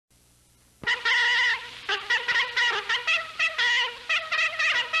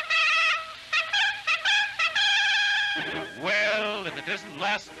isn't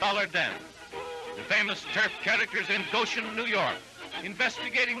last dollar Dan. The famous turf character's in Goshen, New York,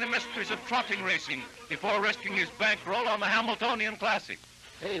 investigating the mysteries of trotting racing before risking his bankroll on the Hamiltonian Classic.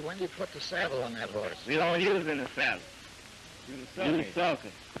 Hey, when do you put the saddle on that horse? We don't use it in the saddle. You soak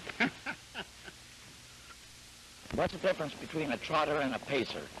it. What's the difference between a trotter and a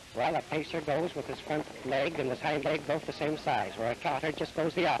pacer? Well, a pacer goes with his front leg and his hind leg both the same size, where a trotter just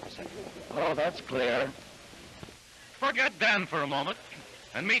goes the opposite. Oh, that's clear. Forget Dan for a moment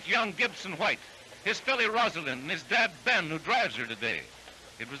and meet young Gibson White, his filly Rosalind, and his dad Ben, who drives her today.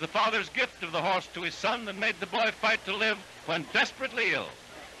 It was the father's gift of the horse to his son that made the boy fight to live when desperately ill.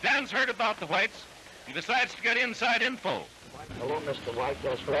 Dan's heard about the Whites. He decides to get inside info. Hello, Mr. White.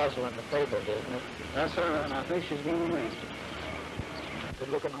 That's Rosalind, the favorite, isn't it? That's her, and I think she's going to win.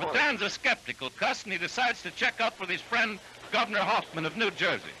 Good-looking horse. But Dan's a skeptical cuss, and he decides to check up with his friend, Governor Hoffman of New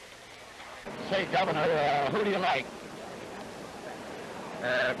Jersey. Say, Governor, who do you like?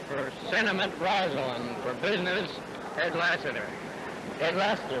 For sentiment, Rosalind. For business, Ed Lassiter. Ed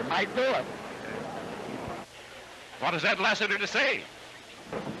Lassiter might do it. What has Ed Lassiter to say?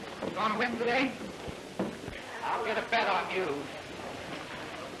 You going to win today? I'll get a bet on you.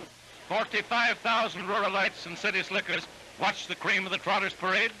 45,000 ruralites and city slickers watch the cream of the Trotters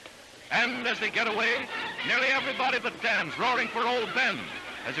parade, and as they get away, nearly everybody but Dan's roaring for old Ben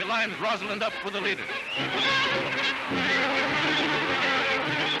as he lines Rosalind up with the leader.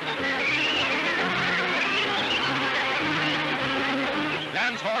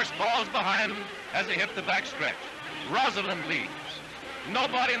 Dan's horse falls behind as he hits the backstretch. Rosalind leads.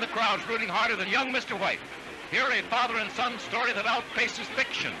 Nobody in the crowd's rooting harder than young Mr. White. Here, a father and son story that outpaces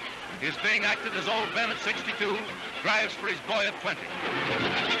fiction is being acted as old Ben at 62 drives for his boy at 20.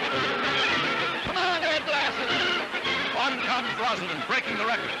 Come on, Ed Lassiter! On comes Rosalind, breaking the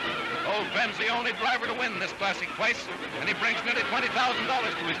record. Old Ben's the only driver to win this classic twice, and he brings nearly $20,000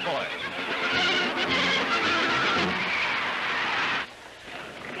 to his boy.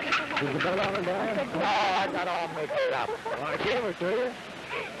 Did you bet on it, Dan? No, I got all mixed up. Well, I gave her to you.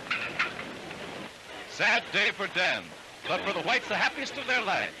 Sad day for Dan, but for the Whites, the happiest of their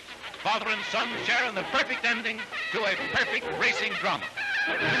lives. Father and son share in the perfect ending to a perfect racing drama.